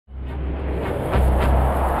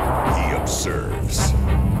observes.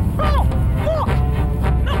 Oh, look!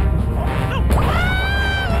 No!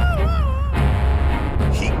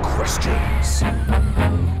 He questions.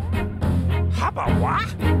 How about what?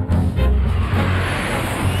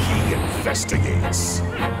 He investigates.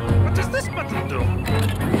 What does this button do?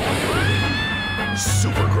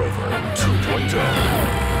 Super Grover 2.0.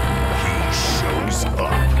 He shows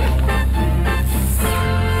up.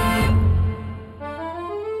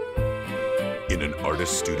 In an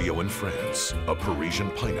artist studio in France, a Parisian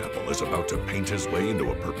pineapple is about to paint his way into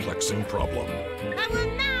a perplexing problem. I will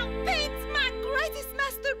now paint my greatest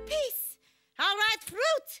masterpiece. All right,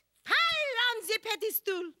 fruit, pile on the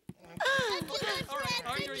pedestal. All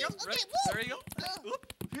right, here we go. Ready? There you go.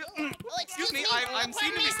 Excuse me, I'm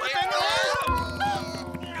seeming to be slipping.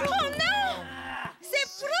 Oh no! The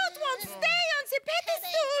fruit won't stay on the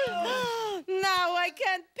pedestal. Now I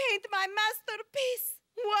can't paint my masterpiece.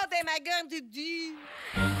 What am I going to do?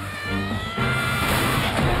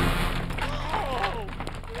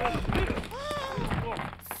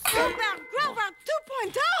 Super Grover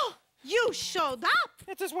 2.0! You showed up!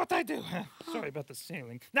 It is what I do. Sorry about the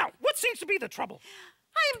ceiling. Now, what seems to be the trouble?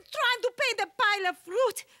 I'm trying to paint a pile of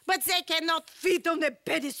fruit, but they cannot fit on the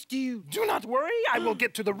pedestal. Do not worry, I will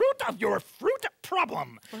get to the root of your fruit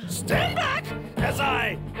problem. Stand back as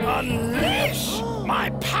I unleash my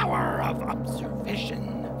power of observation.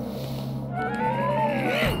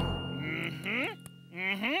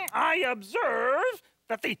 I observe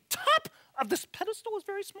that the top of this pedestal is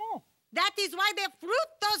very small. That is why the fruit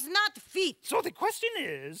does not fit. So the question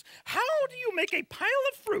is, how do you make a pile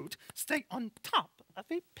of fruit stay on top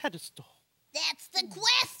of a pedestal? That's the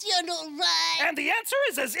question, all right. And the answer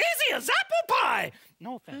is as easy as apple pie.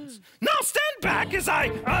 No offense. Now stand back as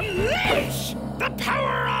I unleash the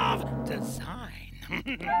power of design.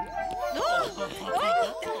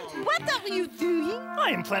 What are you doing?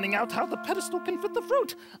 I am planning out how the pedestal can fit the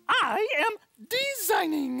fruit. I am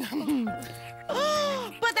designing.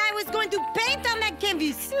 But I was going to paint on that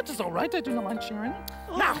canvas. It is all right. I do not mind sharing.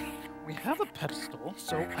 Now, we have a pedestal,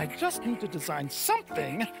 so I just need to design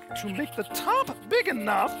something to make the top big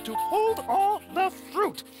enough to hold all the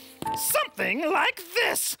fruit. Something like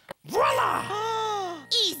this. Voila!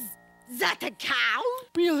 Is that a cow?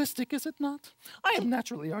 Realistic, is it not? I am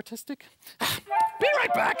naturally artistic. Be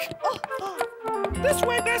right back. This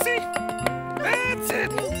way, Bessie. That's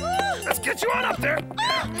it. Let's get you on up there.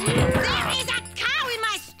 There is a cow in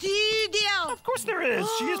my studio. Of course there is.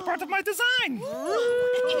 She is part of my design.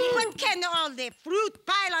 But can all the fruit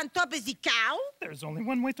pile on top of the cow? There's only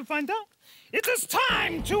one way to find out. It is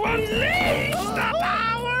time to unleash the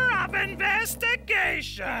power of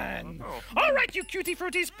investigation. All right, you cutie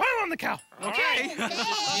fruities, pile on the cow. Okay. No.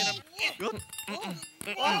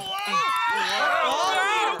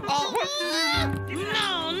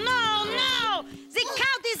 The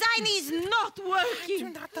cow design is not I do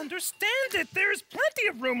working. not understand it. There's plenty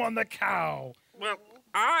of room on the cow. Well,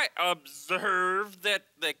 I observed that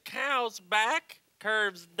the cow's back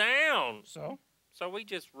curves down. So we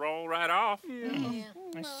just roll right off. I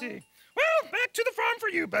see. Well, back to the farm for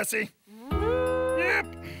you, Bessie. Yep.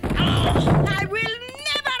 I will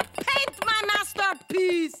never paint my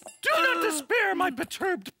masterpiece. Do not despair, my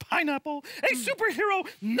perturbed pineapple. A superhero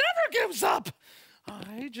never gives up.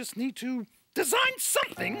 I just need to design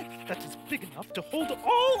something that is big enough to hold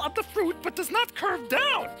all of the fruit but does not curve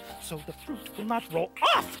down, so the fruit will not roll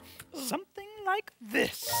off. Something like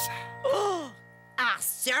this. A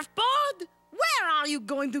surfboard? Where are you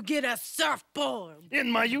going to get a surfboard?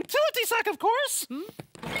 In my utility sack, of course.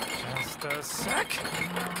 Just a sec.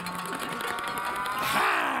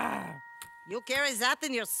 Ha! You carry that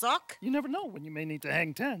in your sock? You never know when you may need to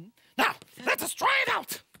hang 10. Now, let us try it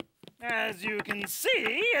out. As you can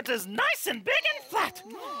see, it is nice and big and flat.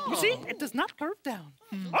 You see, it does not curve down.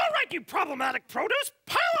 All right, you problematic produce,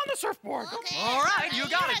 pile on the surfboard. Okay. All right, you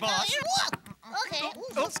got it, boss. Okay,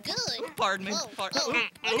 looks good. Pardon me.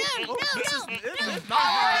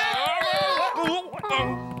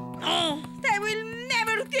 I will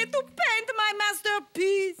never get to paint my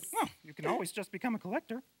masterpiece. Well, you can always just become a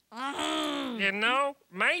collector. You know,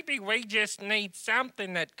 maybe we just need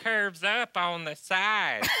something that curves up on the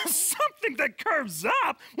side. Something that curves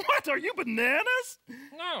up? What, are you bananas?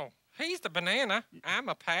 No, he's the banana. I'm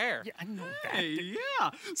a pear. Yeah, I know that. Hey,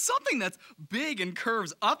 yeah. Something that's big and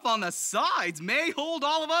curves up on the sides may hold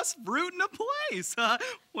all of us fruit into place.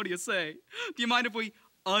 What do you say? Do you mind if we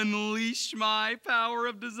unleash my power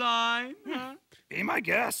of design? Be my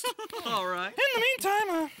guest. All right. In the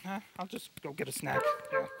meantime, I'll just go get a snack.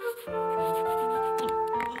 Yeah.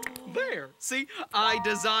 There. See, I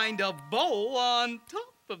designed a bowl on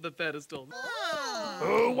top of the pedestal.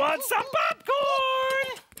 Who wants some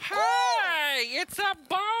popcorn? Hey, it's a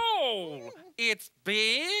bowl. It's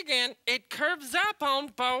big and it curves up on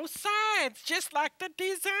both sides, just like the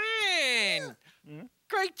design.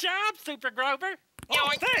 Great job, Super Grover.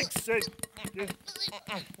 Oh, thanks.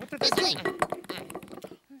 What did I do?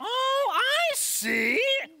 Oh, I see.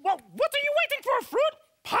 Well, what are you waiting for, Fruit?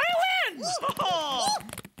 Pile in! Now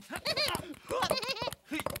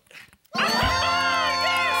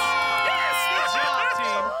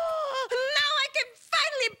I can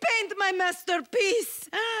finally paint my masterpiece.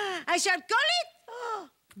 I shall call it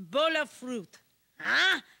Bowl of Fruit.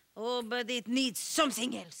 Huh? Oh, but it needs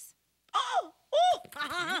something else.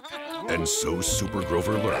 And so Super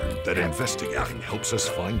Grover learned that investigating helps us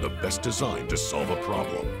find the best design to solve a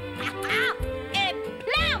problem. A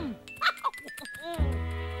plum!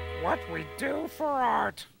 What we do for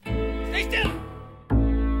art. Stay still!